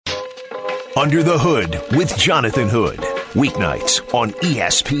Under the Hood with Jonathan Hood. Weeknights on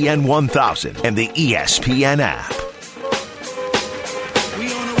ESPN 1000 and the ESPN app.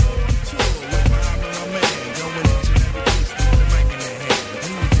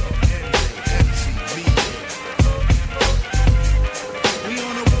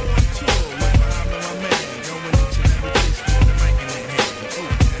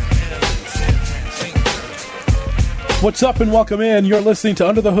 What's up and welcome in. You're listening to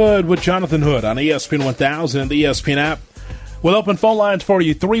Under the Hood with Jonathan Hood on ESPN 1000, the ESPN app. We'll open phone lines for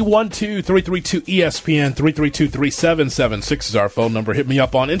you. 312-332-ESPN, 332-3776 is our phone number. Hit me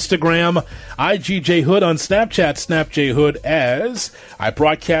up on Instagram, IGJHood, on Snapchat, SnapJHood, as I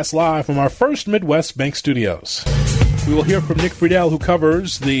broadcast live from our first Midwest Bank Studios. We will hear from Nick Friedell, who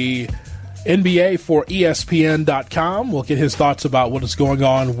covers the NBA for ESPN.com. We'll get his thoughts about what is going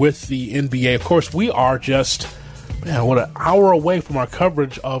on with the NBA. Of course, we are just an hour away from our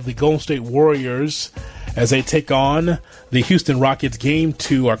coverage of the Golden State Warriors as they take on the Houston Rockets. Game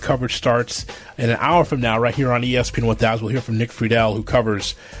 2, our coverage starts in an hour from now right here on ESPN 1000. We'll hear from Nick Friedell, who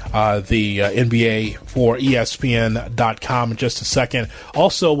covers the NBA for ESPN.com in just a second.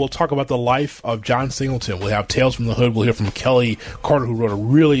 Also, we'll talk about the life of John Singleton. We'll have Tales from the Hood. We'll hear from Kelley Carter, who wrote a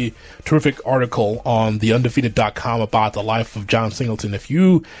really terrific article on theundefeated.com about the life of John Singleton.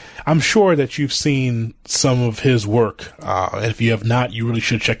 I'm sure that you've seen some of his work, and if you have not, you really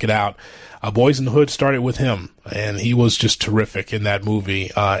should check it out. Boys in the Hood started with him, and he was just terrific in that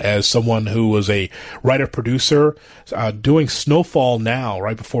movie as someone who was a writer-producer. Doing Snowfall Now,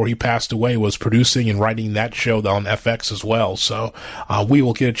 right before he passed away, was producing and writing that show on FX as well. So we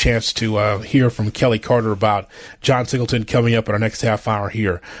will get a chance to hear from Kelley Carter about John Singleton coming up in our next half hour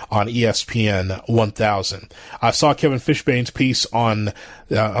here on ESPN 1000. I saw Kevin Fishbane's piece on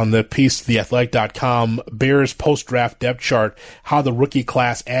the piece, theathletic.com, Bears post-draft depth chart, how the rookie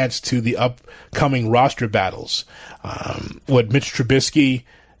class adds to the upcoming roster battles. With Mitch Trubisky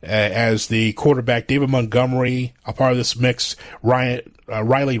as the quarterback, David Montgomery, a part of this mix,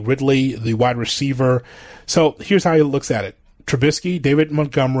 Riley Ridley, the wide receiver. So here's how he looks at it. Trubisky, David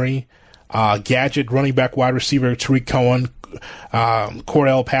Montgomery, gadget running back wide receiver Tariq Cohen,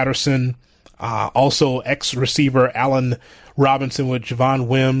 Cordell Patterson, also ex-receiver Allen Robinson with Javon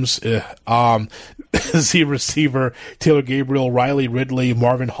Wims, Z receiver Taylor Gabriel, Riley Ridley,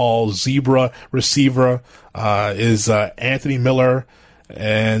 Marvin Hall, Zebra receiver is Anthony Miller,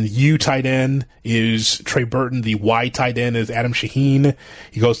 and U tight end is Trey Burton. The Y tight end is Adam Shaheen.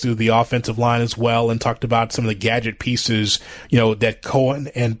 He goes through the offensive line as well and talked about some of the gadget pieces, that Cohen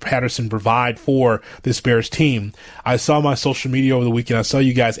and Patterson provide for this Bears team. I saw my social media over the weekend. I saw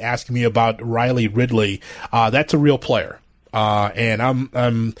you guys asking me about Riley Ridley. That's a real player. And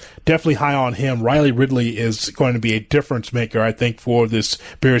I'm definitely high on him. Riley Ridley is going to be a difference maker, I think, for this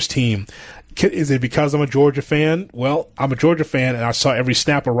Bears team. Is it because I'm a Georgia fan? Well, I'm a Georgia fan, and I saw every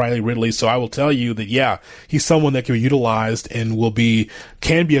snap of Riley Ridley, so I will tell you that, yeah, he's someone that can be utilized and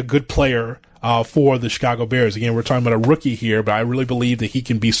can be a good player for the Chicago Bears. Again, we're talking about a rookie here, but I really believe that he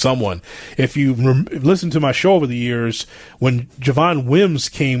can be someone. If you listen to my show over the years, when Javon Wims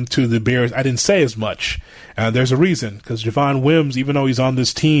came to the Bears, I didn't say as much. There's a reason, because Javon Wims, even though he's on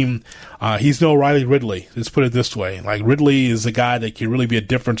this team, he's no Riley Ridley. Let's put it this way. Like, Ridley is a guy that can really be a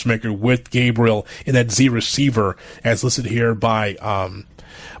difference maker with Gabriel in that Z receiver, as listed here by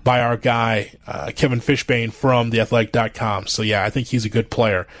our guy, Kevin Fishbane from theathletic.com. So, yeah, I think he's a good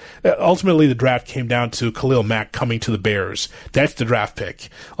player. Ultimately, the draft came down to Khalil Mack coming to the Bears. That's the draft pick.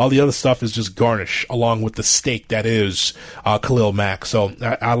 All the other stuff is just garnish, along with the steak that is Khalil Mack. So,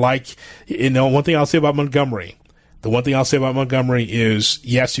 I like, one thing I'll say about Montgomery. The one thing I'll say about Montgomery is,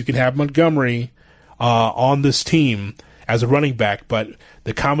 yes, you can have Montgomery on this team as a running back, but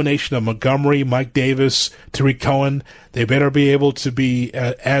the combination of Montgomery, Mike Davis, Tariq Cohen, they better be able to be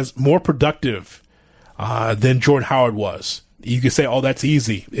as more productive than Jordan Howard was. You could say, oh, that's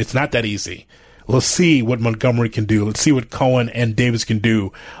easy. It's not that easy. Let's see what Montgomery can do. Let's see what Cohen and Davis can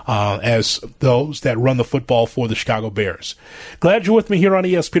do as those that run the football for the Chicago Bears. Glad you're with me here on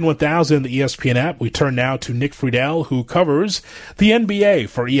ESPN 1000, the ESPN app. We turn now to Nick Friedell, who covers the NBA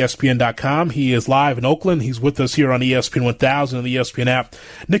for ESPN.com. He is live in Oakland. He's with us here on ESPN 1000 and the ESPN app.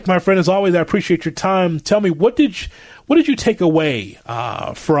 Nick, my friend, as always, I appreciate your time. Tell me, what did you take away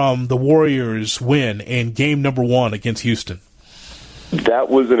from the Warriors' win in game number 1 against Houston? That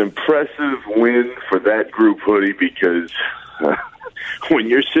was an impressive win for that group, Hoodie, because when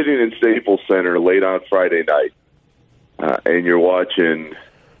you're sitting in Staples Center late on Friday night and you're watching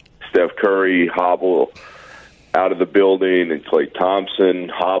Steph Curry hobble out of the building and Klay Thompson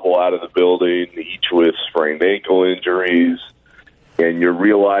hobble out of the building, each with sprained ankle injuries, and you're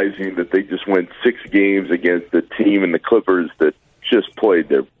realizing that they just went 6 games against the team and the Clippers that just played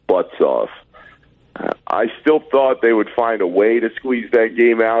their butts off. I still thought they would find a way to squeeze that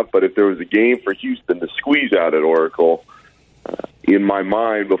game out, but if there was a game for Houston to squeeze out at Oracle, in my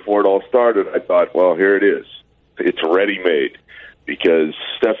mind, before it all started, I thought, well, here it is. It's ready-made because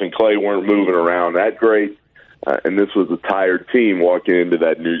Steph and Clay weren't moving around that great, and this was a tired team walking into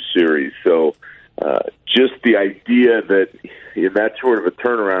that new series. So just the idea that in that sort of a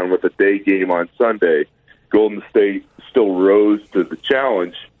turnaround with a day game on Sunday, Golden State still rose to the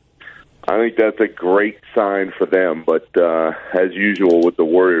challenge, I think that's a great sign for them. But as usual with the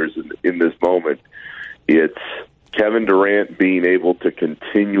Warriors in this moment, it's Kevin Durant being able to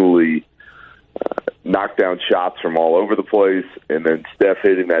continually knock down shots from all over the place, and then Steph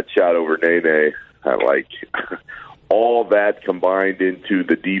hitting that shot over Nene. Like all that combined into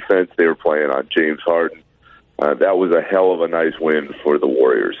the defense they were playing on James Harden. That was a hell of a nice win for the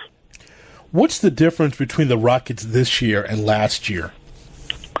Warriors. What's the difference between the Rockets this year and last year?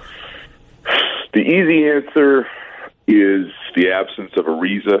 The easy answer is the absence of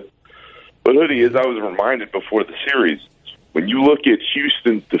Ariza. But, Hoodie, as I was reminded before the series, when you look at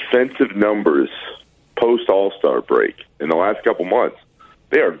Houston's defensive numbers post-All-Star break in the last couple months,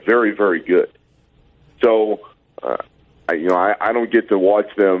 they are very, very good. So, I don't get to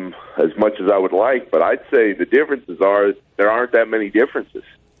watch them as much as I would like, but I'd say the differences are there aren't that many differences.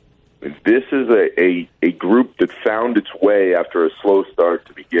 And this is a group that found its way after a slow start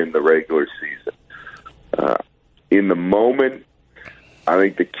to begin the regular season. In the moment, I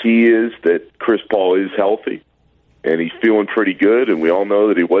think the key is that Chris Paul is healthy, and he's feeling pretty good, and we all know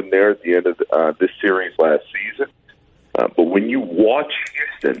that he wasn't there at the end of this series last season. But when you watch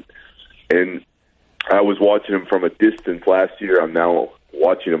Houston, and I was watching him from a distance last year, I'm now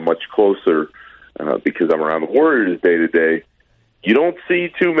watching him much closer because I'm around the Warriors day to day, you don't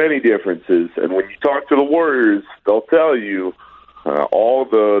see too many differences. And when you talk to the Warriors, they'll tell you all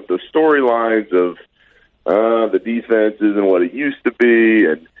the storylines of the defense isn't what it used to be,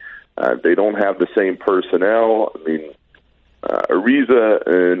 and they don't have the same personnel. I mean, Ariza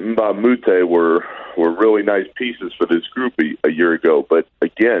and Mbamute were really nice pieces for this group a year ago, but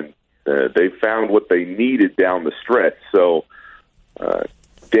again, they found what they needed down the stretch. So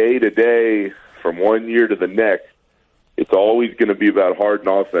day to day, from one year to the next, it's always going to be about Harden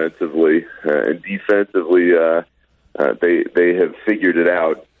offensively, and defensively they have figured it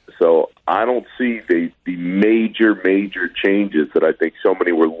out. So I don't see the major changes that I think so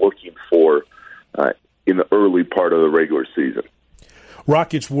many were looking for in the early part of the regular season.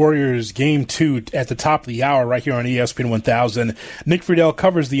 Rockets-Warriors Game 2 at the top of the hour right here on ESPN 1000. Nick Friedell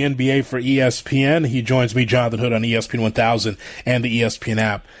covers the NBA for ESPN. He joins me, Jonathan Hood, on ESPN 1000 and the ESPN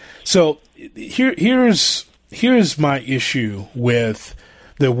app. So here's my issue with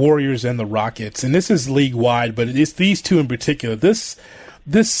the Warriors and the Rockets, and this is league-wide, but it's these two in particular. This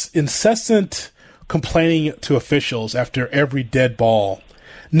incessant complaining to officials after every dead ball.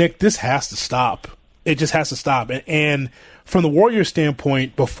 Nick, this has to stop. It just has to stop. And from the Warriors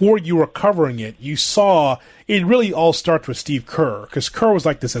standpoint, before you were covering it, you saw it really all starts with Steve Kerr, because Kerr was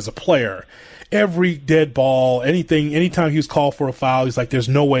like this as a player. Every dead ball, anytime he was called for a foul, he's like, there's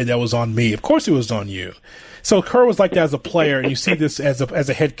no way that was on me. Of course it was on you. So Kerr was like that as a player, and you see this as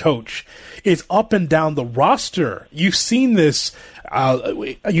a head coach. It's up and down the roster. You've seen this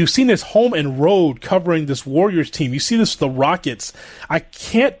home and road covering this Warriors team. You see this with the Rockets. I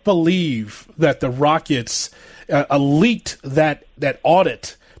can't believe that the Rockets leaked that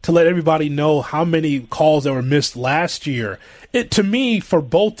audit to let everybody know how many calls that were missed last year. To me, for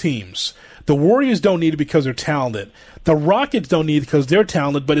both teams, the Warriors don't need it because they're talented. The Rockets don't need it because they're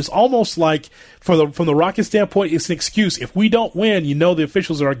talented, but it's almost like from the Rockets standpoint, it's an excuse. If we don't win, the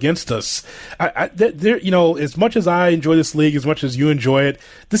officials are against us. As much as I enjoy this league, as much as you enjoy it,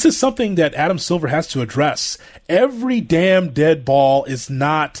 this is something that Adam Silver has to address. Every damn dead ball is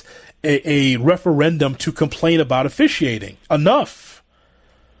not a referendum to complain about officiating. Enough.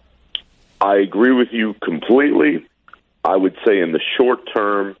 I agree with you completely. I would say in the short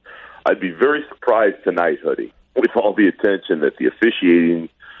term, I'd be very surprised tonight, Hoodie, with all the attention that the officiating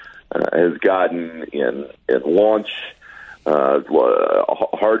has gotten in launch,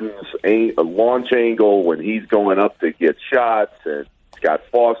 Harden's launch angle when he's going up to get shots, and Scott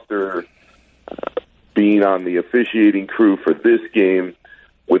Foster being on the officiating crew for this game.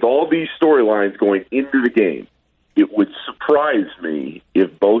 With all these storylines going into the game, it would surprise me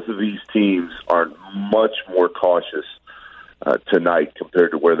if both of these teams are much more cautious tonight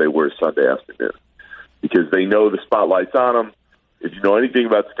compared to where they were Sunday afternoon, because they know the spotlight's on them. If you know anything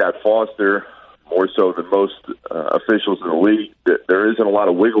about Scott Foster, more so than most officials in the league. There isn't a lot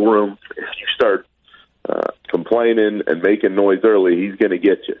of wiggle room. If you start complaining and making noise early, he's going to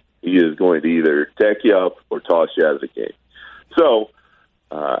get you. He is going to either deck you up or toss you out of the game. So,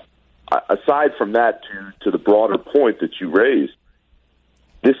 aside from that, to the broader point that you raised,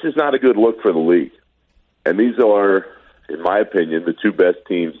 this is not a good look for the league. And these are, in my opinion, the two best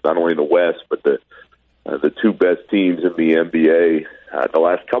teams, not only in the West, but the two best teams in the NBA the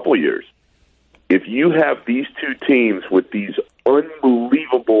last couple of years. If you have these two teams with these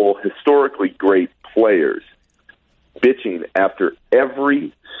unbelievable, historically great players bitching after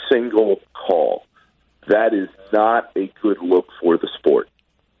every single call, that is not a good look for the sport.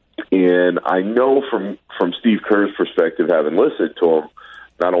 And I know from Steve Kerr's perspective, having listened to him,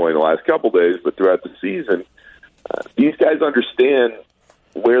 not only in the last couple days, but throughout the season, these guys understand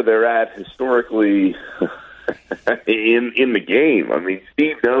where they're at historically in the game. I mean,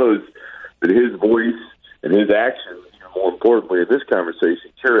 Steve knows that his voice and his actions, more importantly in this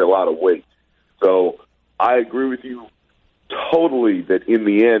conversation, carry a lot of weight. So I agree with you totally that in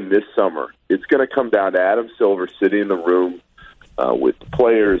the end this summer, it's going to come down to Adam Silver sitting in the room with the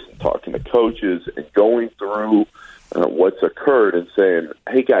players and talking to coaches and going through what's occurred and saying,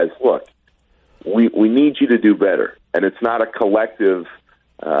 hey, guys, look, we need you to do better. And it's not a collective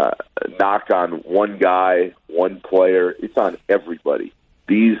knock on one guy, one player. It's on everybody.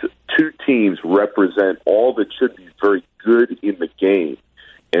 These two teams represent all that should be very good in the game.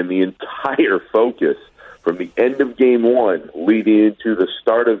 And the entire focus from the end of Game 1 leading into the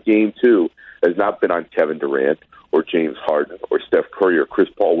start of Game 2 has not been on Kevin Durant or James Harden or Steph Curry or Chris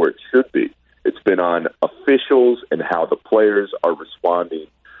Paul where it should be. It's been on officials and how the players are responding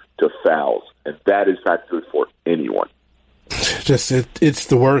to fouls. And that is not good for anyone. It's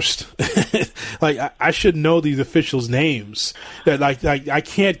the worst. Like I should know these officials' names. That I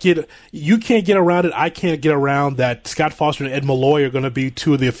can't get. You can't get around it. I can't get around that. Scott Foster and Ed Malloy are going to be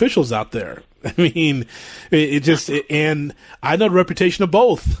two of the officials out there. I mean, and I know the reputation of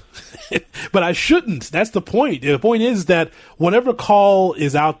both, but I shouldn't. That's the point. The point is that whatever call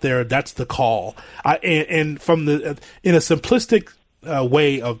is out there, that's the call. And from in a simplistic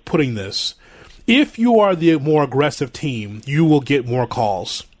way of putting this. If you are the more aggressive team, you will get more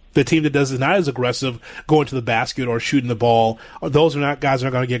calls. The team that is not as aggressive, going to the basket or shooting the ball, those are not guys that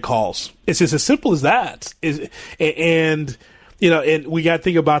are going to get calls. It's just as simple as that. And we got to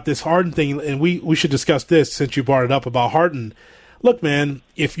think about this Harden thing, and we should discuss this since you brought it up about Harden. Look, man,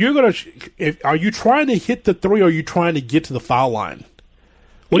 if you're going to, are you trying to hit the three or are you trying to get to the foul line?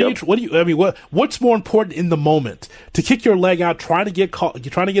 What's more important in the moment? To kick your leg out, trying to get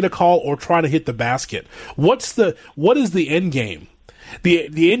a call, or trying to hit the basket? What is the end game?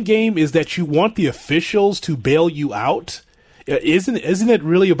 The end game is that you want the officials to bail you out. Isn't it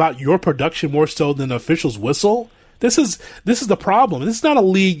really about your production more so than the officials' whistle? This is the problem. This is not a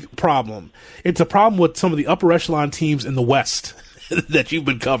league problem. It's a problem with some of the upper echelon teams in the West that you've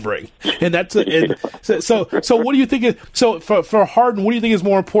been covering, and that's so. What do you think? For Harden, what do you think is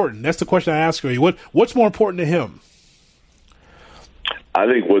more important? That's the question I ask you. What's more important to him? I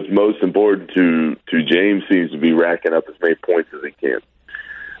think what's most important to James seems to be racking up as many points as he can,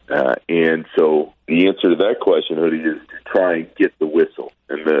 and so the answer to that question, Hoodie, is to try and get the whistle.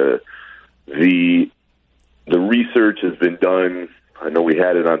 And the research has been done. I know we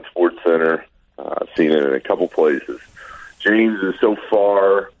had it on SportsCenter. I've seen it in a couple places. James is so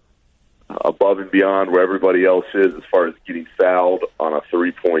far above and beyond where everybody else is as far as getting fouled on a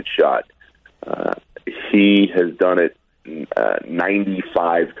three-point shot. He has done it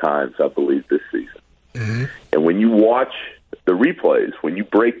 95 times, I believe, this season. Mm-hmm. And when you watch the replays, when you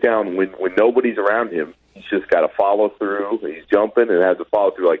break down when nobody's around him, he's just got to follow through. He's jumping and has to follow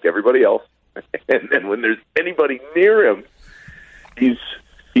through like everybody else. And then when there's anybody near him, he's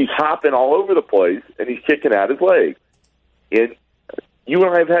hopping all over the place and he's kicking out his leg. And you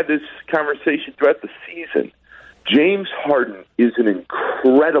and I have had this conversation throughout the season. James Harden is an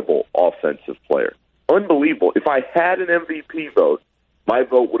incredible offensive player. Unbelievable. If I had an MVP vote, my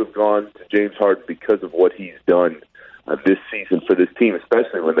vote would have gone to James Harden because of what he's done this season for this team,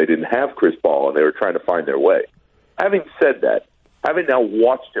 especially when they didn't have Chris Paul and they were trying to find their way. Having said that, having now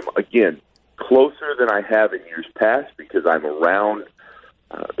watched him again closer than I have in years past because I'm around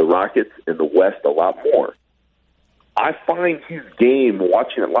the Rockets in the West a lot more, I find his game,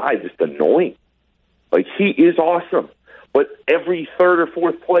 watching it live, just annoying. Like, he is awesome, but every third or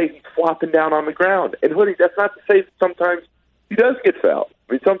fourth play, he's flopping down on the ground. And, Hoodie, that's not to say that sometimes he does get fouled.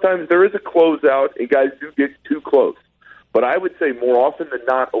 I mean, sometimes there is a closeout, and guys do get too close. But I would say more often than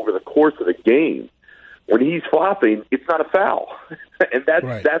not over the course of the game, when he's flopping, it's not a foul. And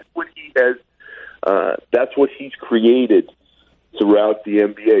that's what he has that's what he's created throughout the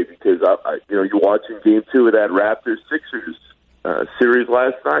NBA. Because you're watching Game 2 of that Raptors-Sixers series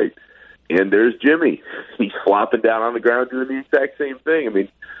last night, and there's Jimmy. He's flopping down on the ground doing the exact same thing. I mean,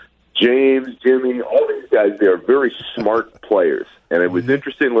 James, Jimmy, all these guys, they are very smart players. And it was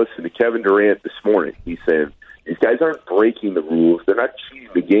interesting listening to Kevin Durant this morning. He's saying these guys aren't breaking the rules. They're not cheating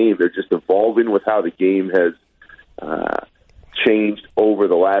the game. They're just evolving with how the game has changed over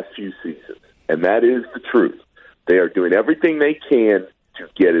the last few seasons. And that is the truth. They are doing everything they can to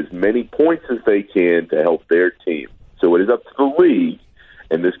get as many points as they can to help their team. So it is up to the league,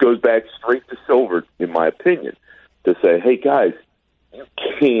 and this goes back straight to Silver, in my opinion, to say, hey, guys, you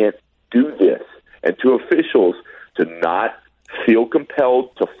can't do this. And to officials to not feel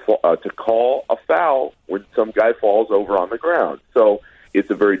compelled to call a foul when some guy falls over on the ground. So it's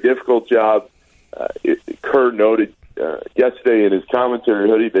a very difficult job. Kerr noted yesterday in his commentary,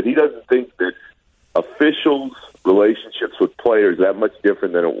 Hoodie, that he doesn't think that officials' relationships with players are that much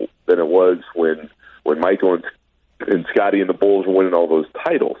different than it was when Michael and Scotty and the Bulls were winning all those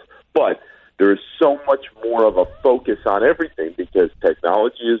titles. But there is so much more of a focus on everything because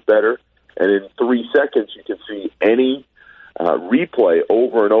technology is better, and in 3 seconds you can see any replay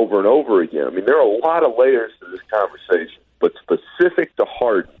over and over and over again. I mean, there are a lot of layers to this conversation, but specific to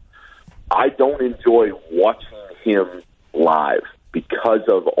Harden, I don't enjoy watching him live because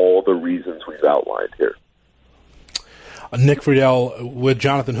of all the reasons we've outlined here. Nick Friedell with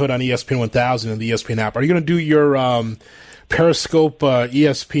Jonathan Hood on ESPN 1000 and the ESPN app. Are you going to do your Periscope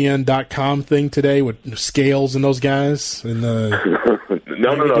ESPN.com thing today with Scales and those guys? No.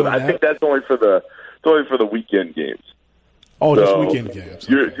 I think that's only for the weekend games. Oh, just weekend games.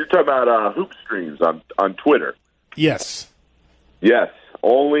 Okay. You're talking about hoop streams on Twitter. Yes. Yes.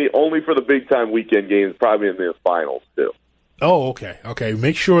 Only for the big time weekend games, probably in the finals too. Oh, okay. Okay.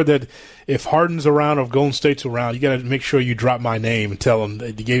 Make sure that if Harden's around or if Golden State's around, you got to make sure you drop my name and tell them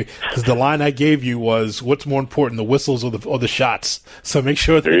that you gave, because the line I gave you was, "What's more important, the whistles or the shots?" So make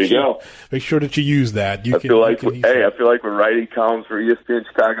sure that make sure that you use that. I feel like we're writing columns for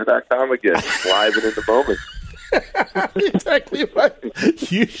ESPNChicago.com again, live and in the moment. Exactly right.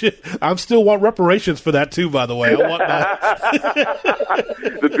 You should. I still want reparations for that too. By the way, I want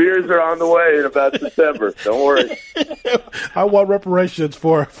the beers are on the way in about December. Don't worry. I want reparations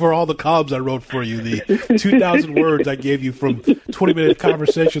for all the columns I wrote for you. The 2,000 words I gave you from 20-minute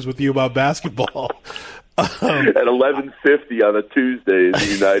conversations with you about basketball. At 11:50 on a Tuesday in the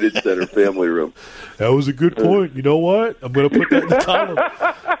United Center family room. That was a good point. You know what? I'm going to put that in the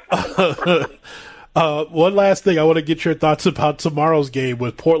column. One last thing, I want to get your thoughts about tomorrow's game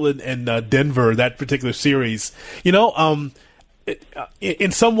with Portland and Denver, that particular series. In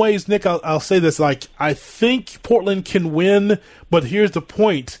some ways, Nick, I'll say this, I think Portland can win, but here's the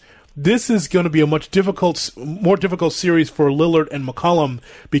point. This is going to be a more difficult series for Lillard and McCollum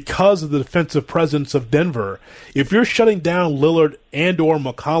because of the defensive presence of Denver. If you're shutting down Lillard and or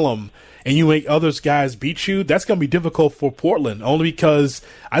McCollum, and you make others guys beat you, that's going to be difficult for Portland, only because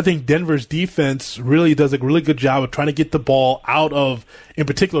I think Denver's defense really does a really good job of trying to get the ball out of, in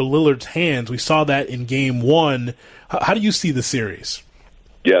particular, Lillard's hands. We saw that in Game 1. How do you see the series?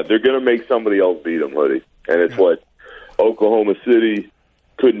 Yeah, they're going to make somebody else beat them, Hoodie, and it's what Oklahoma City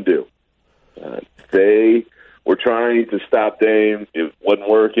couldn't do. They were trying to stop Dame. It wasn't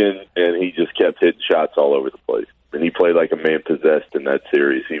working, and he just kept hitting shots all over the place. And he played like a man possessed in that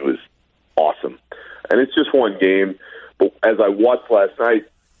series. He was awesome. And it's just one game. But as I watched last night,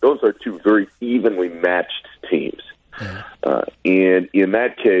 those are two very evenly matched teams. And in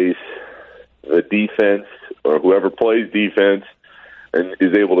that case, the defense, or whoever plays defense and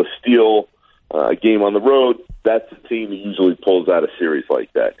is able to steal a game on the road, that's the team that usually pulls out a series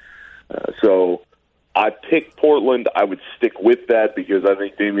like that. So I picked Portland. I would stick with that because I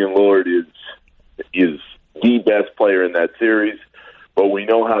think Damian Lillard is the best player in that series. But we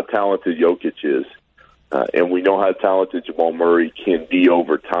know how talented Jokic is, and we know how talented Jamal Murray can be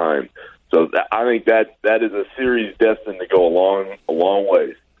over time. So I think that is a series destined to go a long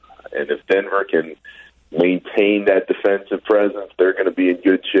ways. And if Denver can maintain that defensive presence, they're going to be in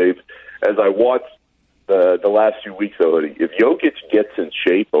good shape. As I watched the last few weeks, though, if Jokic gets in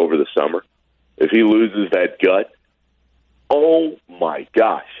shape over the summer, if he loses that gut, oh my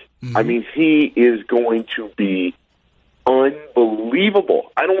gosh. Mm-hmm. I mean, he is going to be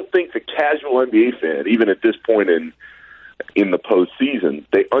unbelievable. I don't think the casual NBA fan, even at this point in the postseason,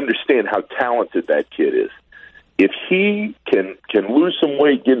 they understand how talented that kid is. If he can lose some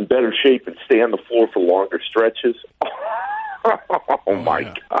weight, get in better shape, and stay on the floor for longer stretches, oh my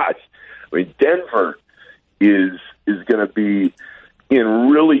gosh. I mean, Denver is going to be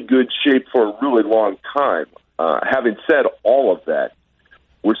in really good shape for a really long time. Having said all of that,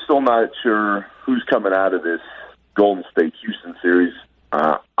 we're still not sure who's coming out of this Golden State-Houston series.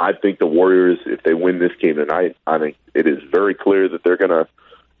 I think the Warriors, if they win this game tonight, I think it is very clear that they're going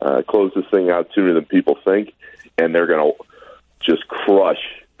to close this thing out sooner than people think, and they're going to just crush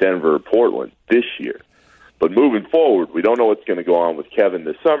Denver or Portland this year. But moving forward, we don't know what's going to go on with Kevin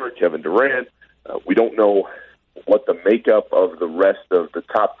this summer, Kevin Durant. We don't know what the makeup of the rest of the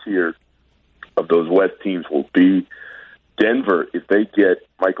top tier of those West teams will be. Denver, if they get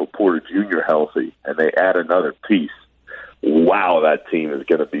Michael Porter Jr. healthy and they add another piece, wow, that team is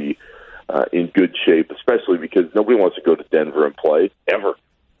going to be in good shape, especially because nobody wants to go to Denver and play, ever.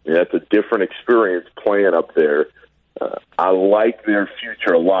 I mean, that's a different experience playing up there. I like their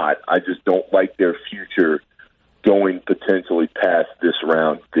future a lot. I just don't like their future going potentially past this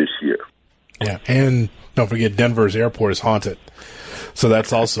round this year. Yeah, and don't forget Denver's airport is haunted. So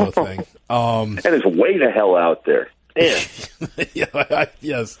that's also a thing. And it's way the hell out there. Yeah,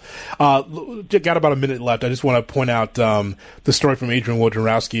 yes. Got about a minute left. I just want to point out the story from Adrian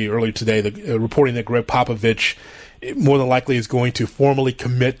Wojnarowski earlier today, reporting that Greg Popovich more than likely is going to formally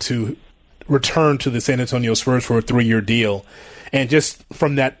commit to return to the San Antonio Spurs for a 3-year deal. And just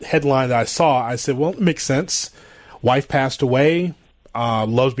from that headline that I saw, I said, well, it makes sense. Wife passed away.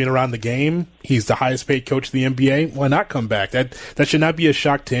 Loves being around the game. He's the highest paid coach in the NBA. Why not come back? That should not be a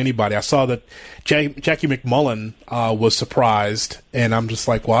shock to anybody. I saw that Jackie McMullen was surprised, and I'm just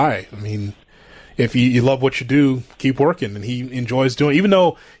like, why? I mean, if you love what you do, keep working. And he enjoys doing it, even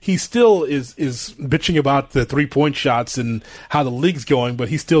though he still is bitching about the 3-point shots and how the league's going, but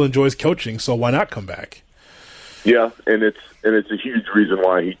he still enjoys coaching, so why not come back? Yeah, and it's a huge reason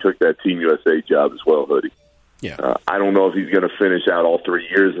why he took that Team USA job as well, Hoodie. Yeah, I don't know if he's going to finish out all 3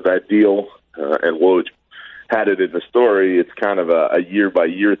 years of that deal. And Woj had it in the story. It's kind of a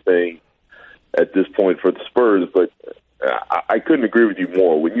year-by-year thing at this point for the Spurs. But I couldn't agree with you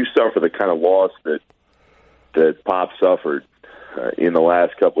more. When you suffer the kind of loss that Pop suffered in the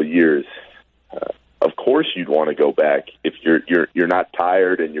last couple of years, of course you'd want to go back if you're not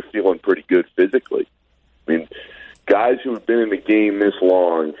tired and you're feeling pretty good physically. I mean, guys who have been in the game this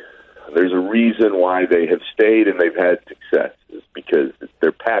long, there's a reason why they have stayed and they've had success. It's because it's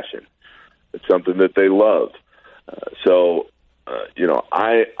their passion. It's something that they love.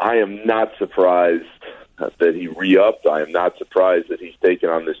 I am not surprised that he re-upped. I am not surprised that he's taken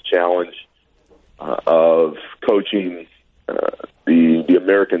on this challenge of coaching the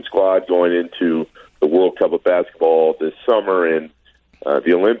American squad going into the World Cup of basketball this summer and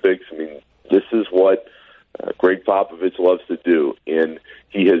the Olympics. I mean, this is what Greg Popovich loves to do, and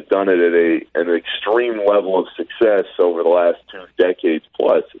he has done it at an extreme level of success over the last 2 decades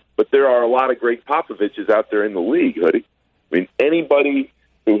plus. But there are a lot of Greg Popoviches out there in the league, Hoodie. I mean, anybody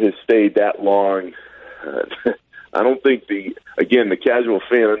who has stayed that long, I don't think the casual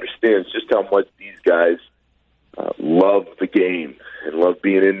fan understands just how much these guys love the game and love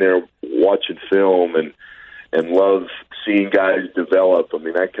being in there watching film and love seeing guys develop. I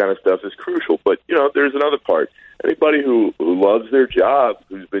mean, that kind of stuff is crucial. But, there's another part. Anybody who loves their job,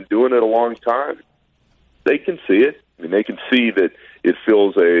 who's been doing it a long time, they can see it. I mean, they can see that it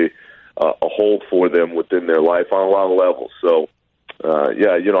fills a hole for them within their life on a lot of levels. So,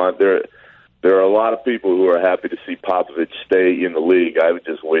 there are a lot of people who are happy to see Popovich stay in the league. I would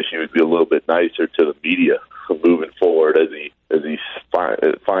just wish he would be a little bit nicer to the media moving forward as he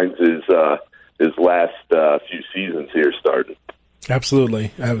finds his last few seasons here started.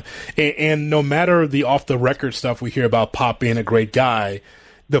 Absolutely. And no matter the off-the-record stuff we hear about Pop being a great guy,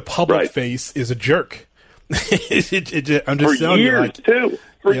 the public face is a jerk. I'm just for years, too.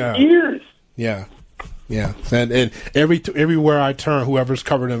 For years. Yeah. Yeah, and everywhere I turn, whoever's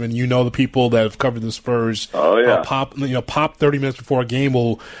covered them, and the people that have covered the Spurs, Pop 30 minutes before a game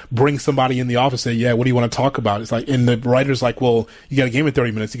will bring somebody in the office and say, yeah, what do you want to talk about? It's like, and the writer's like, well, you got a game in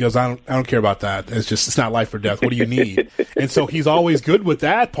 30 minutes. He goes, I don't care about that. It's not life or death. What do you need? And so he's always good with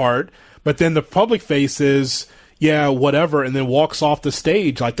that part, but then the public face is, yeah, whatever, and then walks off the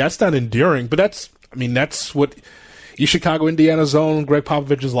stage. Like, that's not endearing, but that's what East Chicago, Indiana zone Greg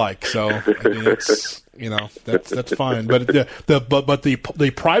Popovich is like. So, I mean, that's fine. But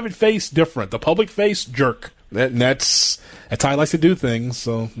the private face different. The public face jerk. That's how he likes to do things.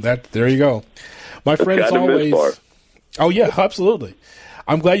 So there you go. My friend, as always. Oh yeah, absolutely.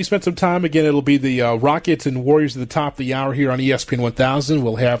 I'm glad you spent some time. Again, it'll be the Rockets and Warriors at the top of the hour here on ESPN 1000.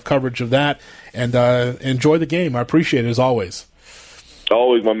 We'll have coverage of that and enjoy the game. I appreciate it as always.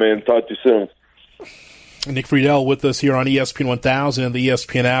 Always, my man. Talk to you soon. Nick Friedell with us here on ESPN 1000 and the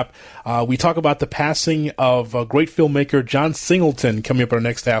ESPN app. We talk about the passing of great filmmaker John Singleton coming up in our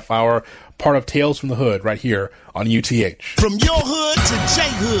next half hour, part of Tales from the Hood right here on UTH. From your hood to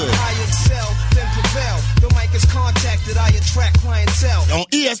J-Hood. I excel, then prevail. The mic is contacted, I attract clientele. On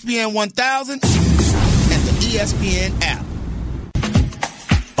ESPN 1000 and the ESPN app.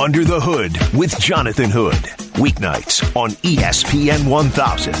 Under the Hood with Jonathan Hood. Weeknights on ESPN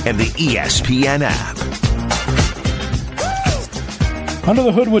 1000 and the ESPN app. Under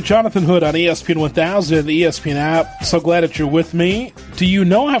the Hood with Jonathan Hood on ESPN 1000 and the ESPN app. So glad that you're with me. Do you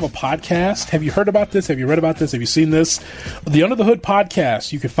know I have a podcast? Have you heard about this? Have you read about this? Have you seen this? The Under the Hood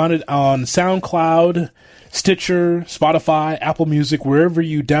podcast. You can find it on SoundCloud, Stitcher, Spotify, Apple Music, wherever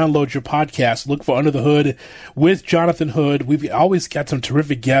you download your podcast. Look for Under the Hood with Jonathan Hood. We've always got some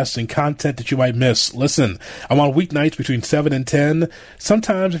terrific guests and content that you might miss. Listen, I'm on weeknights between 7 and 10.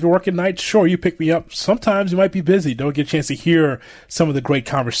 Sometimes if you're working nights, sure, you pick me up. Sometimes you might be busy. Don't get a chance to hear some of the great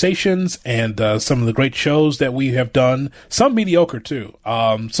conversations and some of the great shows that we have done. Some mediocre, too.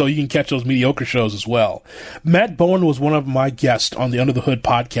 So you can catch those mediocre shows as well. Matt Bowen was one of my guests on the Under the Hood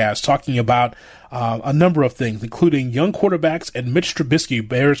podcast talking about a number of things, including young quarterbacks and Mitch Trubisky,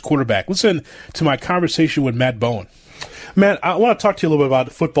 Bears quarterback. Listen to my conversation with Matt Bowen. Matt, I want to talk to you a little bit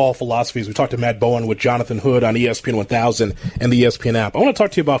about football philosophies. We talked to Matt Bowen with Jonathan Hood on ESPN 1000 and the ESPN app. I want to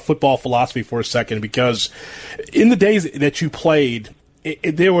talk to you about football philosophy for a second, because in the days that you played,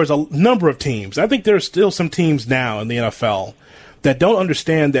 there was a number of teams. I think there's still some teams now in the NFL that don't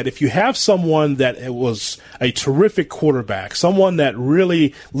understand that if you have someone that was a terrific quarterback, someone that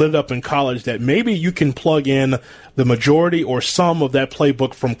really lived up in college, that maybe you can plug in the majority or some of that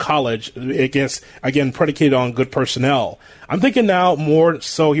playbook from college against, again, predicated on good personnel. I'm thinking now more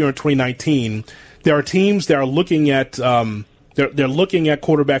so here in 2019, there are teams that are looking at they're looking at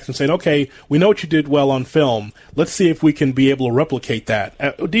quarterbacks and saying, okay, we know what you did well on film. Let's see if we can be able to replicate that.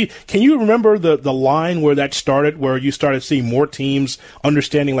 Can you remember the line where that started, where you started seeing more teams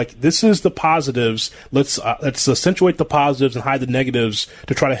understanding, like, this is the positives, let's accentuate the positives and hide the negatives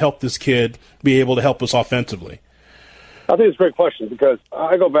to try to help this kid be able to help us offensively? I think it's a great question, because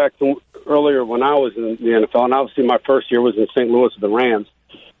I go back to earlier when I was in the NFL, and obviously my first year was in St. Louis with the Rams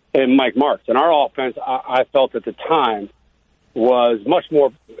and Mike Martz. And our offense, I felt at the time, was much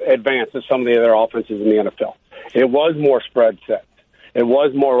more advanced than some of the other offenses in the NFL. It was more spread sets. It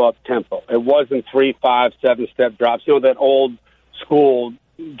was more up-tempo. It wasn't 3, 5, 7-step drops. You know, that old school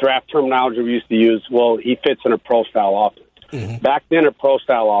draft terminology we used to use, well, he fits in a pro-style offense. Mm-hmm. Back then, a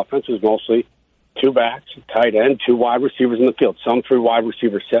pro-style offense was mostly 2 backs, a tight end, 2 wide receivers in the field, some 3 wide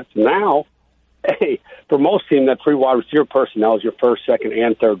receiver sets. Now, hey, for most teams, that 3 wide receiver personnel is your first, second,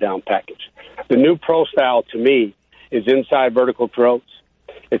 and third down package. The new pro-style, to me, is inside vertical throws.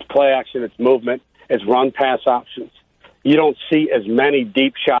 It's play action, it's movement, it's run-pass options. You don't see as many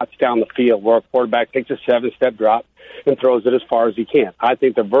deep shots down the field where a quarterback takes a 7-step drop and throws it as far as he can. I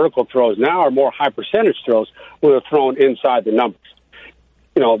think the vertical throws now are more high-percentage throws when they're thrown inside the numbers.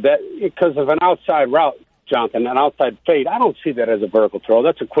 You know, that because of an outside route, Jonathan, an outside fade, I don't see that as a vertical throw.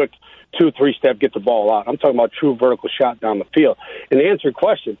 That's a quick 2-3-step, get the ball out. I'm talking about true vertical shot down the field. And to answer your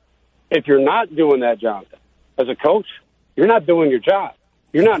question, if you're not doing that, Jonathan, as a coach, you're not doing your job.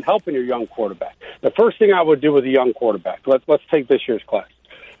 You're not helping your young quarterback. The first thing I would do with a young quarterback, let's take this year's class.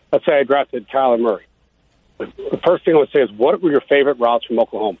 Let's say I drafted Kyler Murray. The first thing I would say is, what were your favorite routes from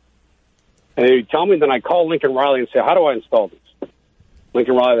Oklahoma? And he'd tell me, then I call Lincoln Riley and say, how do I install these?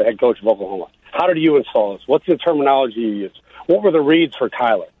 Lincoln Riley, the head coach of Oklahoma. How did you install this? What's the terminology you use? What were the reads for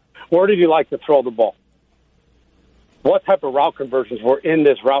Kyler? Where did he like to throw the ball? What type of route conversions were in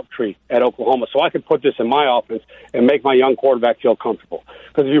this route tree at Oklahoma, so I could put this in my offense and make my young quarterback feel comfortable?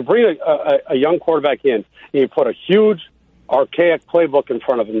 Because if you bring a young quarterback in and you put a huge, archaic playbook in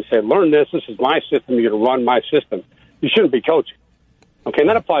front of him and say, learn this is my system, you're going to run my system, you shouldn't be coaching. Okay, and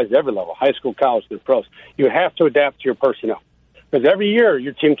that applies to every level, high school, college, and pros. You have to adapt to your personnel. Because every year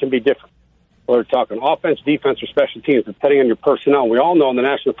your team can be different. Whether we're talking offense, defense, or special teams, depending on your personnel. We all know in the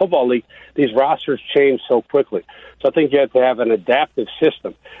National Football League, these rosters change so quickly. So I think you have to have an adaptive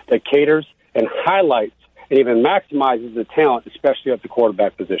system that caters and highlights and even maximizes the talent, especially at the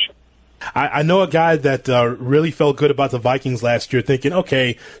quarterback position. I know a guy that really felt good about the Vikings last year, thinking,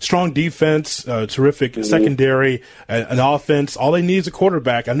 okay, strong defense, terrific secondary, an offense. All they need is a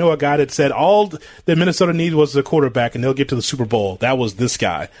quarterback. I know a guy that said all that Minnesota needed was a quarterback, and they'll get to the Super Bowl. That was this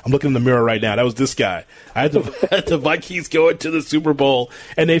guy. I'm looking in the mirror right now. That was this guy. I had the Vikings going to the Super Bowl,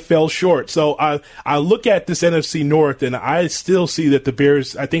 and they fell short. So I look at this NFC North, and I still see that the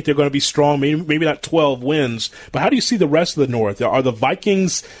Bears, I think they're going to be strong, maybe not 12 wins. But how do you see the rest of the North? Are the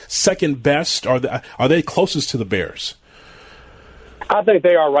Vikings second best? Are they closest to the Bears? I think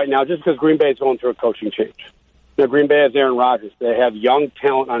they are right now, just because Green Bay is going through a coaching change. Green Bay has Aaron Rodgers. They have young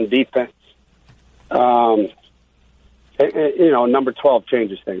talent on defense. Number 12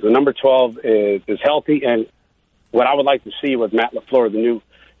 changes things. The number 12 is healthy, and what I would like to see with Matt LaFleur, the new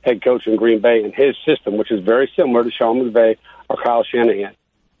head coach in Green Bay, and his system, which is very similar to Sean McVay or Kyle Shanahan,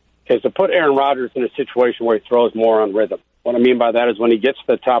 is to put Aaron Rodgers in a situation where he throws more on rhythm. What I mean by that is when he gets to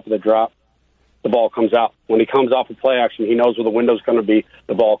the top of the drop, the ball comes out. When he comes off of play action, he knows where the window's going to be,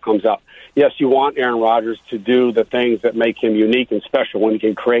 the ball comes out. Yes, you want Aaron Rodgers to do the things that make him unique and special when he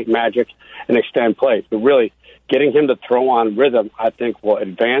can create magic and extend plays. But really, getting him to throw on rhythm, I think, will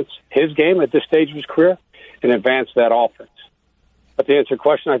advance his game at this stage of his career and advance that offense. But to answer your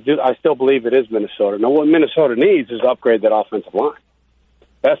question, I still believe it is Minnesota. Now, what Minnesota needs is to upgrade that offensive line.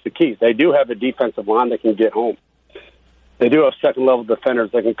 That's the key. They do have a defensive line that can get home. They do have second-level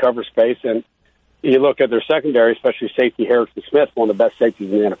defenders that can cover space, and you look at their secondary, especially safety Harrison Smith, one of the best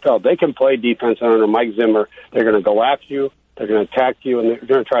safeties in the NFL. They can play defense under Mike Zimmer. They're going to go after you. They're going to attack you, and they're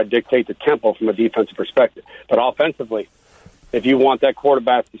going to try to dictate the tempo from a defensive perspective. But offensively, if you want that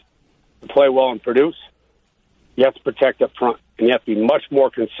quarterback to play well and produce, you have to protect up front, and you have to be much more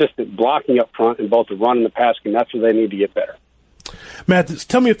consistent blocking up front in both the run and the pass game. That's where they need to get better. Matt,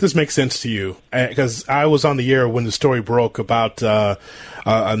 tell me if this makes sense to you, because I was on the air when the story broke about there's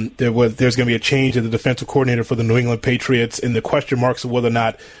going to be a change in the defensive coordinator for the New England Patriots, and the question marks of whether or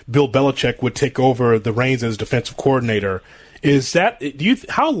not Bill Belichick would take over the reins as defensive coordinator.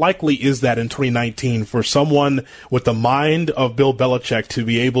 How likely is that in 2019 for someone with the mind of Bill Belichick to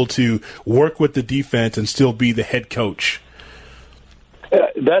be able to work with the defense and still be the head coach?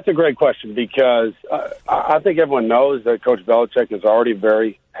 That's a great question, because I think everyone knows that Coach Belichick is already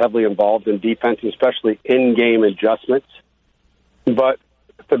very heavily involved in defense, especially in-game adjustments. But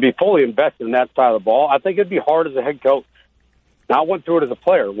to be fully invested in that side of the ball, I think it'd be hard as a head coach. Now, I went through it as a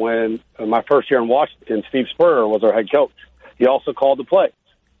player when my first year in Washington, Steve Spurrier was our head coach. He also called the plays.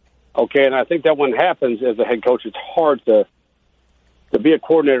 Okay, and I think that when it happens as a head coach, it's hard to be a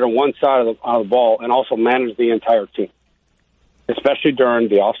coordinator on one side of the ball and also manage the entire team, especially during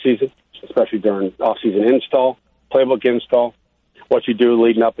the off-season, especially during off-season install, playbook install, what you do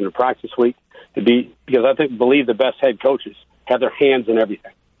leading up into practice week. Because I believe the best head coaches have their hands in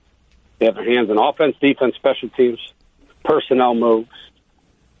everything. They have their hands in offense, defense, special teams, personnel moves,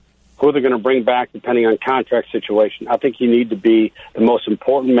 who they're going to bring back depending on contract situation. I think you need to be the most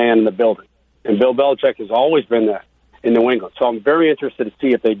important man in the building. And Bill Belichick has always been that in New England. So I'm very interested to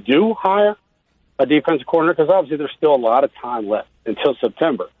see if they do hire a defensive coordinator, because obviously there's still a lot of time left until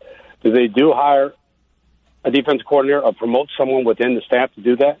September. Do they hire a defensive coordinator or promote someone within the staff to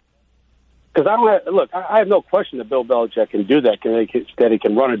do that? Because I have no question that Bill Belichick can do that, that he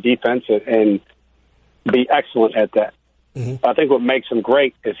can run a defense and be excellent at that. Mm-hmm. I think what makes him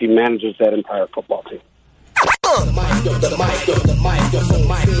great is he manages that entire football team.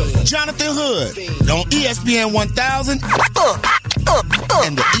 Jonathan Hood on ESPN 1000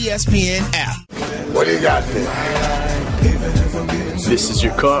 and the ESPN app. What do you got there? This is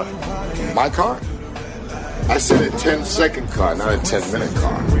your car. My car? I said a 10-second car, not a 10-minute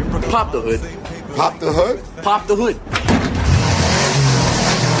car. Pop the hood. Pop the hood? Pop the hood.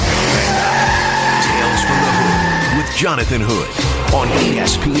 Tales from the Hood with Jonathan Hood on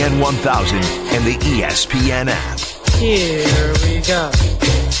ESPN 1000 and the ESPN app. Here we go.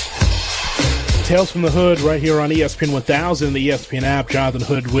 Tales from the Hood right here on ESPN 1000, the ESPN app. Jonathan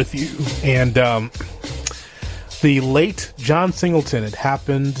Hood with you. And the late John Singleton, it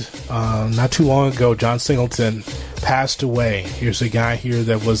happened not too long ago. John Singleton passed away. Here's a guy here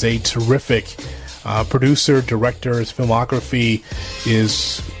that was a terrific producer, director. His filmography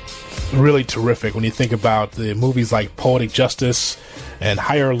is really terrific when you think about the movies like Poetic Justice and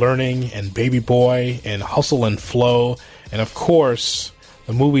Higher Learning and Baby Boy and Hustle and Flow, and of course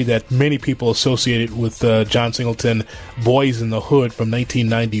the movie that many people associated with John Singleton, Boys in the Hood from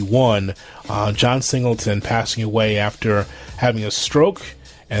 1991. John Singleton passing away after having a stroke,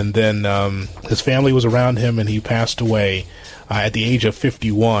 and then his family was around him and he passed away at the age of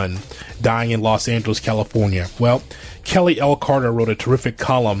 51, dying in Los Angeles, California. Well, Kelley L. Carter wrote a terrific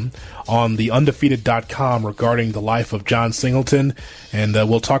column on the undefeated.com regarding the life of John Singleton, and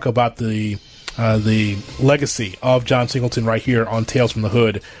we'll talk about the legacy of John Singleton right here on Tales from the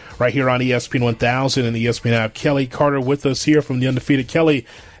Hood, right here on ESPN 1000 and the ESPN app. Kelley Carter with us here from the Undefeated. Kelley,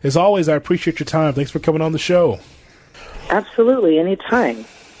 as always, I appreciate your time. Thanks for coming on the show. Absolutely, anytime.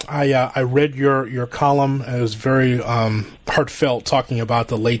 I read your column. It was very heartfelt, talking about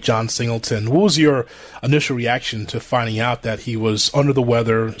the late John Singleton. What was your initial reaction to finding out that he was under the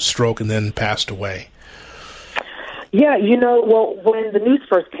weather, stroke, and then passed away? Yeah, well, when the news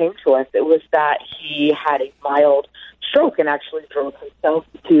first came to us, it was that he had a mild stroke and actually drove himself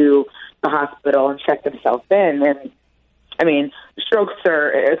to the hospital and checked himself in. And I mean, strokes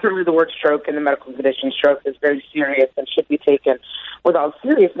are, certainly the word stroke in the medical condition stroke is very serious and should be taken with all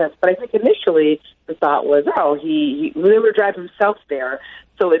seriousness. But I think initially the thought was, he would drive himself there,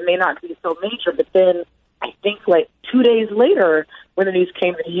 so it may not be so major. But then I think like 2 days later, when the news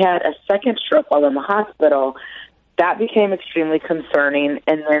came that he had a second stroke while in the hospital, that became extremely concerning.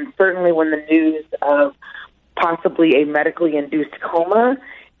 And then certainly when the news of possibly a medically induced coma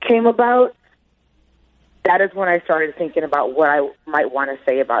came about, that is when I started thinking about what I might want to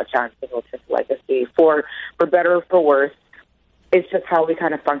say about John Singleton's legacy. For better or for worse, it's just how we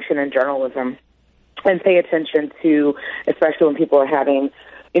kind of function in journalism and pay attention to, especially when people are having,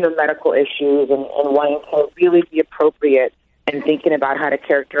 medical issues and wanting to really be appropriate and thinking about how to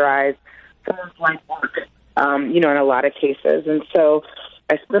characterize someone's life work, in a lot of cases. And so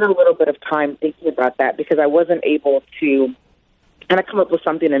I spent a little bit of time thinking about that because I wasn't able to kind of come up with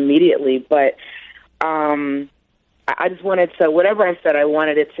something immediately, but I just wanted to, whatever I said, I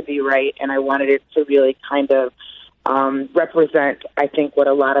wanted it to be right, and I wanted it to really kind of represent, I think, what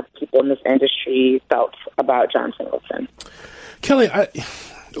a lot of people in this industry felt about John Singleton. Kelley,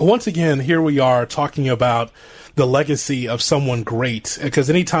 once again, here we are talking about the legacy of someone great, because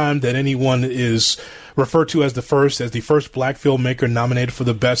anytime that anyone is referred to as the first black filmmaker nominated for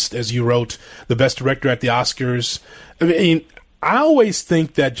the best, as you wrote, the best director at the Oscars, I always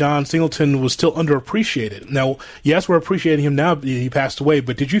think that John Singleton was still underappreciated. Now, yes, we're appreciating him now. He passed away,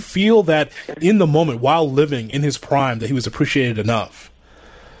 but did you feel that in the moment, while living in his prime, that he was appreciated enough?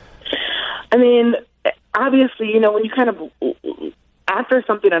 I mean, obviously, when you kind of, after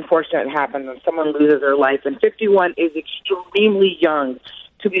something unfortunate happens and someone loses their life, and 51 is extremely young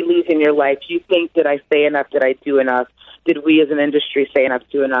to be losing your life, you think, did I say enough? Did I do enough? Did we as an industry say enough,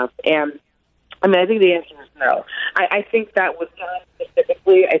 do enough? And I mean, I think the answer is no. I think that with John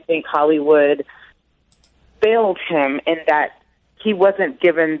specifically, I think Hollywood failed him in that he wasn't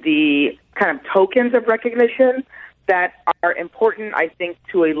given the kind of tokens of recognition that are important, I think,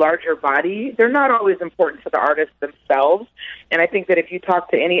 to a larger body. They're not always important to the artists themselves. And I think that if you talk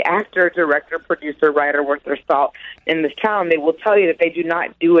to any actor, director, producer, writer worth their salt in this town, they will tell you that they do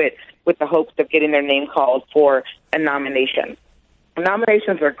not do it with the hopes of getting their name called for a nomination.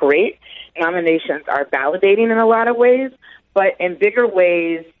 Nominations are great. Nominations are validating in a lot of ways, but in bigger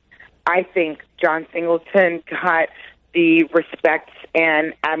ways, I think John Singleton got the respect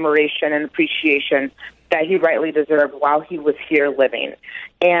and admiration and appreciation that he rightly deserved while he was here living.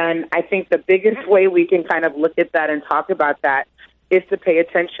 And I think the biggest way we can kind of look at that and talk about that is to pay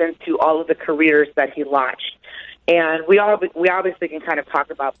attention to all of the careers that he launched. And we obviously can kind of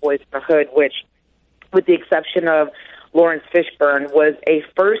talk about Boys in the Hood, which, with the exception of Lawrence Fishburne, was a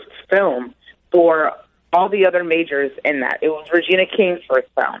first film for all the other majors in that. It was Regina King's first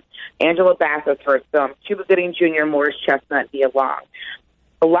film, Angela Bassett's first film, Cuba Gooding Jr., Morris Chestnut, Nia Long.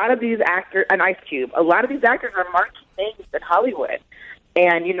 A lot of these actors, and Ice Cube, a lot of these actors are marquee names in Hollywood.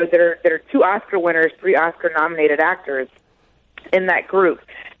 And, there are 2 Oscar winners, 3 Oscar-nominated actors in that group.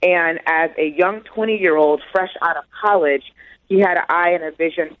 And as a young 20-year-old, fresh out of college, he had an eye and a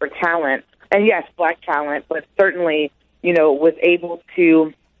vision for talent. And yes, black talent, but certainly, was able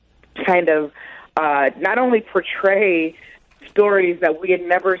to kind of not only portray stories that we had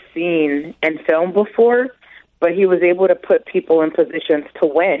never seen in film before, but he was able to put people in positions to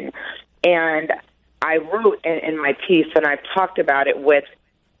win. And I wrote in my piece, and I've talked about it with,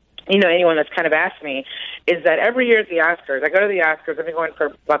 anyone that's kind of asked me, is that every year at the Oscars, I go to the Oscars, I've been going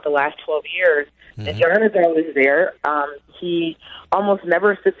for about the last 12 years, and John is always there. He almost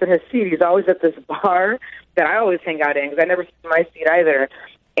never sits in his seat. He's always at this bar that I always hang out in, because I never sit in my seat either.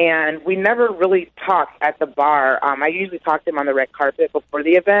 And we never really talk at the bar. I usually talk to him on the red carpet before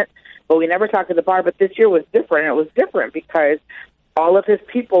the event, but we never talk at the bar. But this year was different. It was different because all of his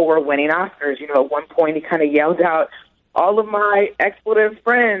people were winning Oscars. At one point he kind of yelled out, "All of my expletive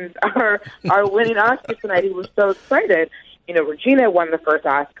friends are winning Oscars tonight." He was so excited. Regina won the first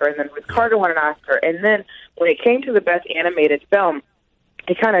Oscar, and then Ruth Carter won an Oscar. And then when it came to the Best Animated Film,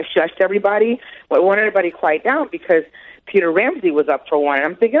 he kind of shushed everybody, but wanted everybody quiet down because Peter Ramsey was up for one. And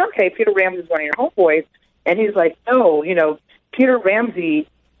I'm thinking, okay, Peter Ramsey's one of your homeboys. And he's like, no, Peter Ramsey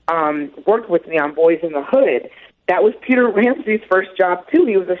worked with me on Boys in the Hood. That was Peter Ramsey's first job, too.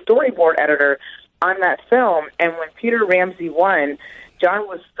 He was a storyboard editor on that film. And when Peter Ramsey won, John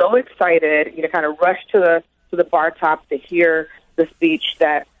was so excited, kind of rushed to the bar top to hear the speech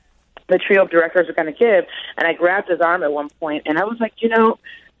that the trio of directors were going to give. And I grabbed his arm at one point, and I was like,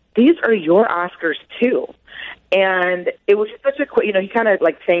 these are your Oscars too. And it was just such a quick, he kind of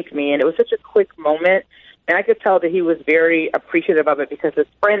thanked me, and it was such a quick moment. And I could tell that he was very appreciative of it because his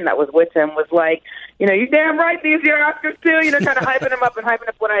friend that was with him was like, you damn right, these are your Oscars too, kind of hyping him up and hyping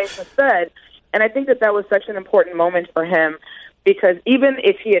up what I just said. And I think that was such an important moment for him because even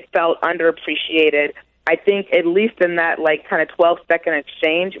if he had felt underappreciated, I think at least in that kind of 12-second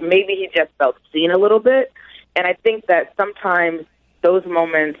exchange, maybe he just felt seen a little bit. And I think that sometimes those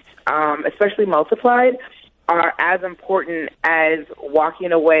moments, especially multiplied, are as important as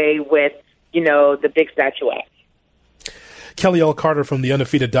walking away with, the big statuette. Kelley L. Carter from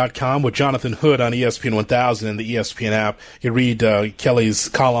theundefeated.com with Jonathan Hood on ESPN 1000 and the ESPN app. You read Kelley's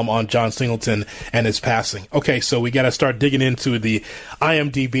column on John Singleton and his passing. Okay, so we got to start digging into the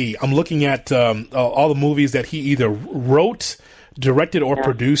IMDb. I'm looking at all the movies that he either wrote, directed, or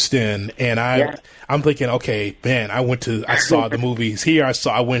produced in, and I'm thinking, okay, man, I saw the movies here.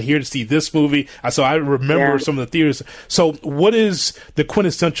 I went here to see this movie. I remember some of the theaters. So what is the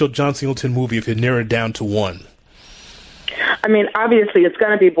quintessential John Singleton movie if you narrow it down to one? I mean, obviously, it's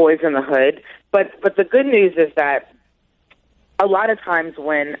going to be Boys in the Hood, but the good news is that a lot of times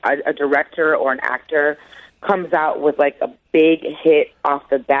when a director or an actor comes out with a big hit off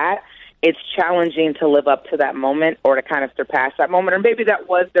the bat, it's challenging to live up to that moment or to kind of surpass that moment, or maybe that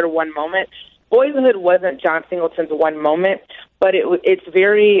was their one moment. Boys in the Hood wasn't John Singleton's one moment, but it's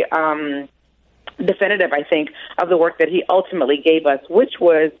very definitive, I think, of the work that he ultimately gave us, which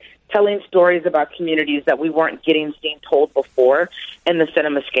was telling stories about communities that we weren't seen told before in the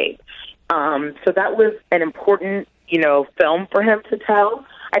cinemascape. So that was an important, film for him to tell.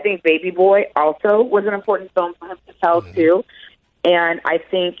 I think Baby Boy also was an important film for him to tell, too. And I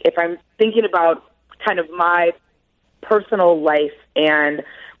think if I'm thinking about kind of my personal life and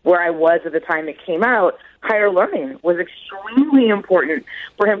where I was at the time it came out, Higher Learning was extremely important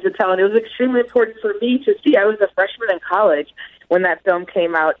for him to tell. And it was extremely important for me to see. I was a freshman in college when that film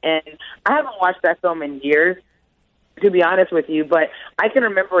came out, and I haven't watched that film in years, to be honest with you, but I can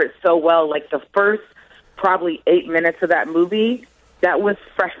remember it so well. The first probably 8 minutes of that movie, that was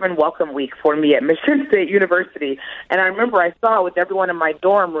freshman welcome week for me at Michigan State University. And I remember I saw it with everyone in my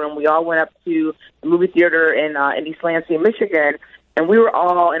dorm room. We all went up to the movie theater in East Lansing, Michigan, and we were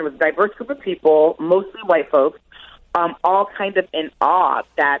all, and it was a diverse group of people, mostly white folks, all kind of in awe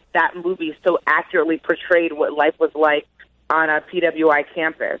that that movie so accurately portrayed what life was like on a PWI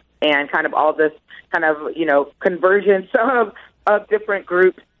campus, and kind of all this kind of, convergence of different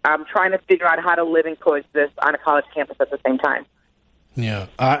groups trying to figure out how to live and coexist on a college campus at the same time. Yeah,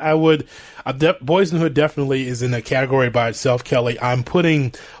 I would. Boys in the Hood definitely is in a category by itself, Kelley. I'm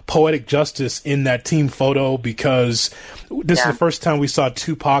putting Poetic Justice in that team photo because this is the first time we saw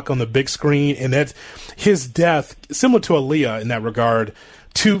Tupac on the big screen, and that's his death, similar to Aaliyah in that regard.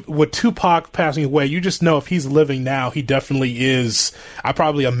 With Tupac passing away, you just know if he's living now, he definitely is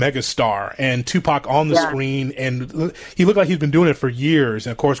probably a megastar. And Tupac on the screen, and he looked like he's been doing it for years.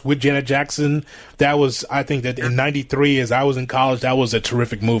 And of course, with Janet Jackson, that was, I think that in '93, as I was in college, that was a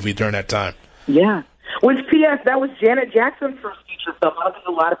terrific movie during that time. Yeah. Which, P.S., that was Janet Jackson's first feature film. I don't think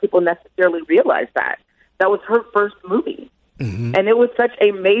a lot of people necessarily realize that. That was her first movie. Mm-hmm. And it was such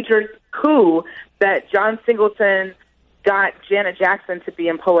a major coup that John Singleton got Janet Jackson to be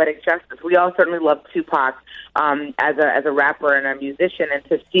in Poetic Justice. We all certainly love Tupac as a rapper and a musician, and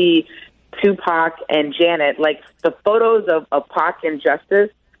to see Tupac and Janet, the photos of Pac and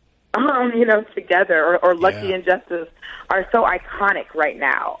Justice, together, or Lucky and Justice, are so iconic right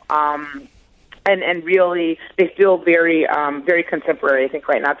now. And really, they feel very, very contemporary, I think,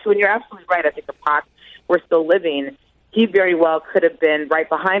 right now, too. And you're absolutely right. I think if Pac were still living, he very well could have been right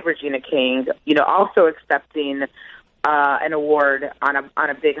behind Regina King, also accepting an award on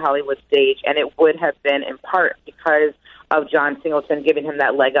a big Hollywood stage, and it would have been in part because of John Singleton giving him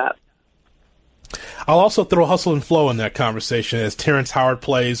that leg up. I'll also throw Hustle and Flow in that conversation as Terrence Howard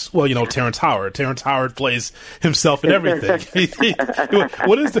plays, Terrence Howard. Terrence Howard plays himself in everything.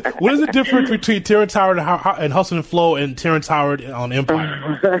 What is the difference between Terrence Howard and Hustle and Flow and Terrence Howard on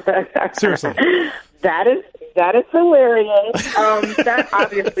Empire? Seriously. That is hilarious. That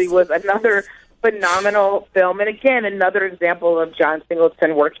obviously was another phenomenal film, and again, another example of John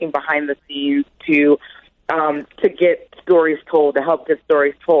Singleton working behind the scenes to get stories told, to help get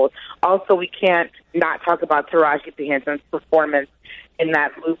stories told. Also, we can't not talk about Taraji P. Henson's performance in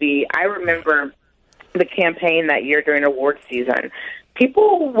that movie. I remember the campaign that year during award season.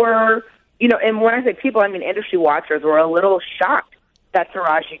 People were, and when I say people, I mean industry watchers, were a little shocked that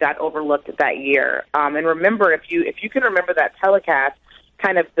Taraji got overlooked that year. And remember, if you can remember that telecast,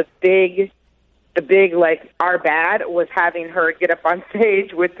 kind of the big like our bad was having her get up on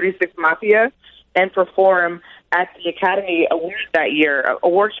stage with 3 6 Mafia and perform at the Academy award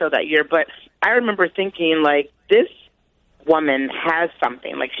show that year. But I remember thinking, like, this woman has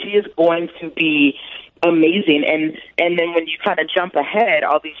something. Like, she is going to be amazing. And then when you kind of jump ahead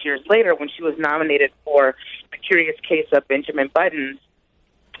all these years later, when she was nominated for The Curious Case of Benjamin Button,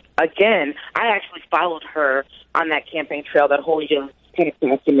 again, I actually followed her on that campaign trail that whole year, kind of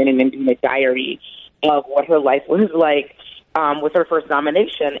documenting and doing a diary of what her life was like with her first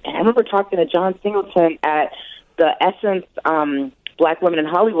nomination. And I remember talking to John Singleton at the Essence Black Women in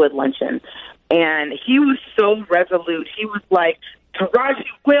Hollywood luncheon, and he was so resolute. He was like, Taraji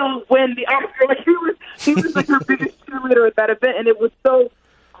will win the Oscar. Like, he was like her biggest cheerleader at that event, and it was so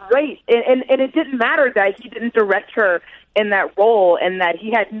great. And it didn't matter that he didn't direct her in that role and that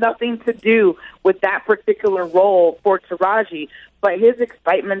he had nothing to do with that particular role for Taraji, but his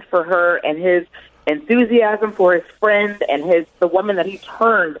excitement for her and his enthusiasm for his friend and the woman that he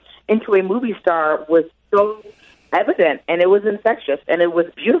turned into a movie star was so evident, and it was infectious, and it was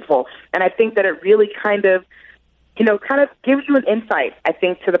beautiful. And I think that it really kind of gives you an insight, I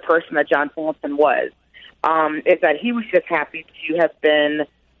think, to the person that John Singleton was, is that he was just happy to have been,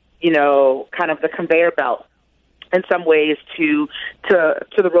 kind of the conveyor belt in some ways to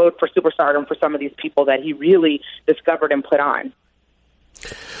the road for superstardom for some of these people that he really discovered and put on.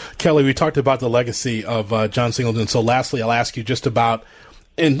 Kelley, we talked about the legacy of John Singleton. So lastly, I'll ask you just about,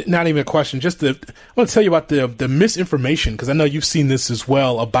 and not even a question, I want to tell you about the misinformation, because I know you've seen this as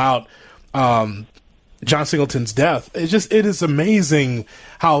well, about John Singleton's death. It is amazing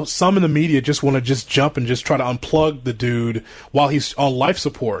how some in the media just want to just jump and just try to unplug the dude while he's on life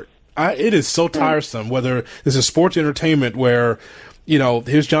support. It is so tiresome, whether this is sports entertainment where,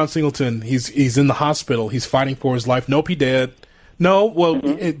 here's John Singleton, he's in the hospital, he's fighting for his life. Nope, he dead. No, well,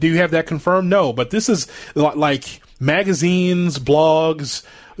 do you have that confirmed? No, but this is like magazines, blogs,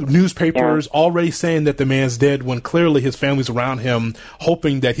 newspapers already saying that the man's dead when clearly his family's around him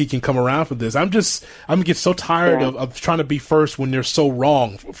hoping that he can come around for this. I'm gonna get so tired of trying to be first when they're so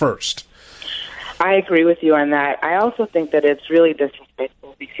wrong first. I agree with you on that. I also think that it's really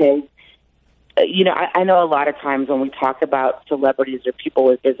disrespectful because, I know a lot of times when we talk about celebrities or people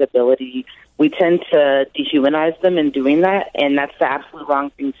with visibility, we tend to dehumanize them in doing that, and that's the absolute wrong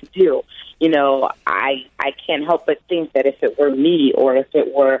thing to do. I can't help but think that if it were me or if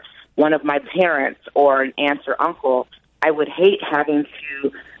it were one of my parents or an aunt or uncle, I would hate having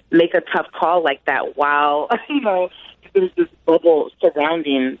to make a tough call like that while, there's this bubble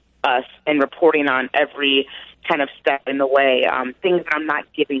surrounding us and reporting on every kind of step in the way, things that I'm not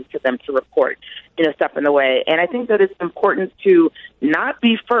giving to them to report, step in the way. And I think that it's important to not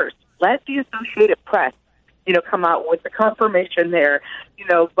be first. Let the Associated Press, come out with the confirmation there,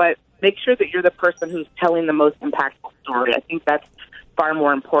 but make sure that you're the person who's telling the most impactful story. I think that's far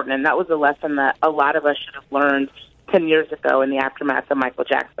more important. And that was a lesson that a lot of us should have learned 10 years ago in the aftermath of Michael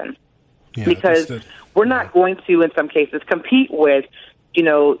Jackson. Yeah, because we're not going to, in some cases, compete with,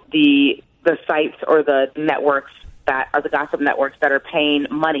 the sites or the networks that are the gossip networks that are paying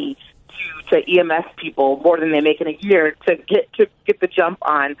money to EMS people more than they make in a year to get the jump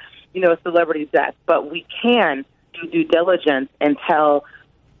on, a celebrity's death. But we can do due diligence and tell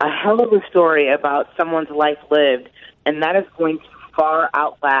a hell of a story about someone's life lived, and that is going to far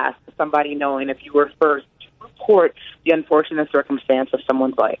outlast somebody knowing if you were first to report the unfortunate circumstance of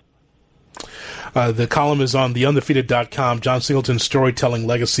someone's life. The column is on theundefeated.com. John Singleton's storytelling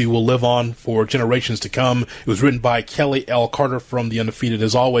legacy will live on for generations to come. It was written by Kelley L. Carter from The Undefeated.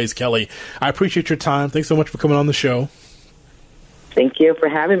 As always, Kelley, I appreciate your time. Thanks so much for coming on the show. Thank you for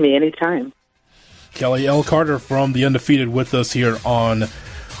having me anytime. Kelley L. Carter from The Undefeated with us here on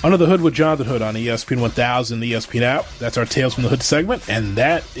Under the Hood with Jonathan Hood on ESPN 1000, the ESPN app. That's our Tales from the Hood segment, and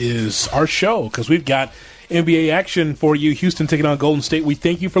that is our show because we've got NBA action for you. Houston taking on Golden State. We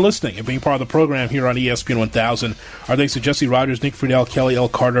thank you for listening and being part of the program here on ESPN 1000. Our thanks to Jesse Rogers, Nick Friedell, Kelley L.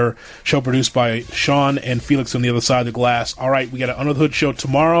 Carter. Show produced by Sean and Felix on the other side of the glass. All right, we got an Under the Hood show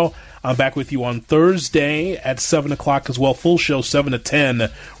tomorrow. I'm back with you on Thursday at 7 o'clock as well. Full show 7 to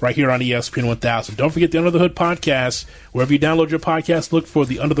 10 right here on ESPN 1000. Don't forget the Under the Hood podcast. Wherever you download your podcast, look for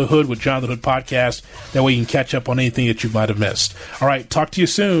the Under the Hood with John the Hood podcast. That way you can catch up on anything that you might have missed. All right, talk to you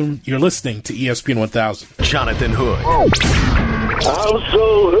soon. You're listening to ESPN 1000. Jonathan Hood. I'm so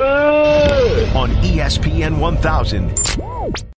hood. On ESPN 1000.